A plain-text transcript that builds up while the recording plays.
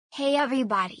Hey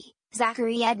everybody,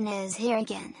 Zachary Edna is here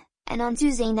again, and on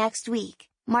Tuesday next week,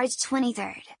 March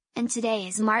 23rd, and today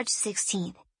is March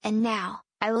 16th, and now,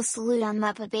 I will salute on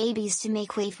Muppet babies to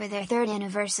make way for their 3rd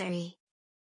anniversary.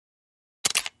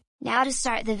 Now to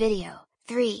start the video,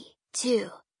 3, 2,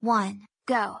 1,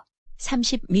 go!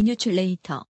 30minutes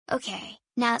later. Okay,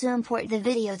 now to import the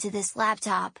video to this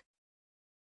laptop.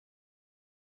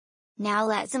 Now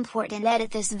let's import and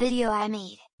edit this video I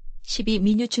made.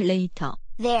 12minutes later.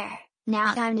 There,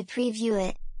 now time to preview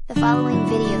it. The following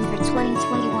video for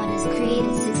 2021 is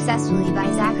created successfully by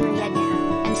Zachary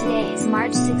Edna, and today is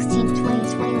March 16,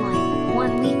 2021,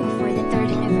 1 week before the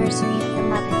 3rd anniversary of the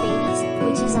Muppet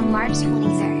Babies, which is on March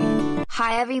 23rd.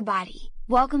 Hi everybody,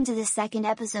 welcome to the 2nd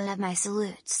episode of my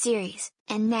Salute series,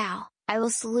 and now, I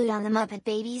will salute on the Muppet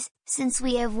Babies, since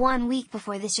we have 1 week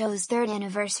before the show's 3rd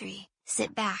anniversary.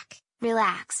 Sit back,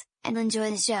 relax, and enjoy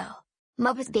the show.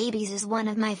 Muppet Babies is one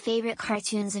of my favorite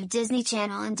cartoons of Disney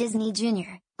Channel and Disney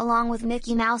Junior, along with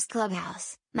Mickey Mouse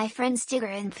Clubhouse, My Friends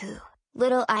Tigger and Pooh,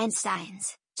 Little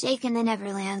Einsteins, Jake and the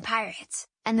Neverland Pirates,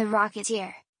 and The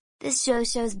Rocketeer. This show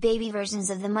shows baby versions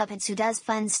of the Muppets who does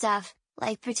fun stuff,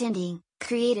 like pretending,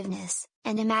 creativeness,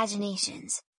 and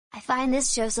imaginations. I find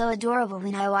this show so adorable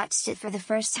when I watched it for the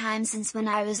first time since when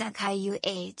I was at Caillou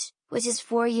age, which is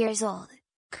 4 years old.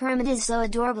 Kermit is so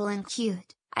adorable and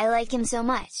cute, I like him so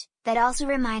much. That also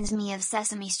reminds me of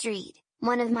Sesame Street,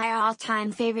 one of my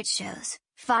all-time favorite shows.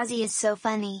 Fozzie is so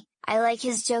funny, I like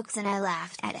his jokes and I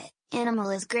laughed at it. Animal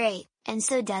is great, and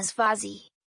so does Fozzie.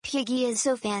 Piggy is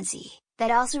so fancy, that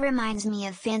also reminds me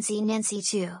of Fancy Nancy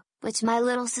too, which my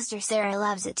little sister Sarah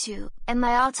loves it too. And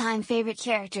my all-time favorite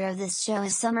character of this show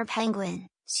is Summer Penguin.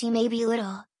 She may be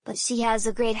little, but she has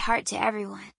a great heart to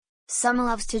everyone. Summer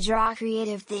loves to draw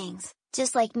creative things,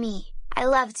 just like me. I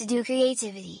love to do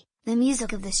creativity. The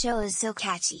music of the show is so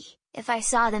catchy. If I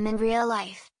saw them in real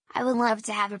life, I would love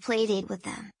to have a playdate with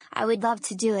them. I would love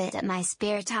to do it at my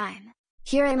spare time.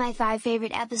 Here are my 5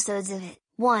 favorite episodes of it.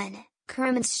 1.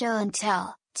 Kermit's Show and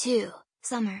Tell. 2.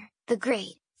 Summer, the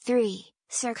Great. 3.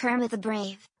 Sir Kermit the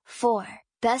Brave. 4.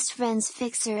 Best Friends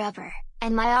Fixer Upper.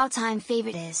 And my all-time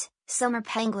favorite is, Summer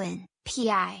Penguin,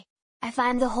 P.I. I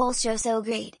find the whole show so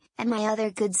great, and my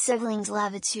other good siblings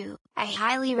love it too. I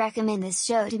highly recommend this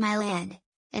show to my land.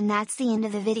 And that's the end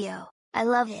of the video. I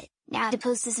love it. Now to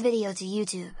post this video to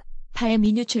YouTube.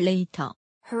 8minutes later.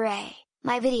 Hooray!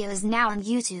 My video is now on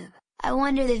YouTube. I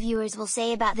wonder the viewers will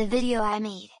say about the video I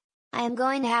made. I am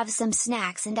going to have some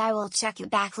snacks and I will check it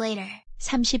back later.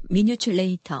 30minutes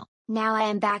later. Now I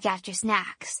am back after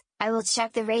snacks. I will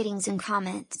check the ratings and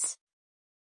comments.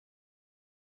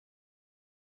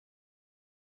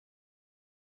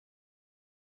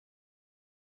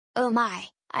 Oh my,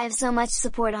 I have so much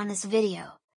support on this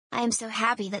video. I am so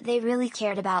happy that they really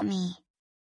cared about me.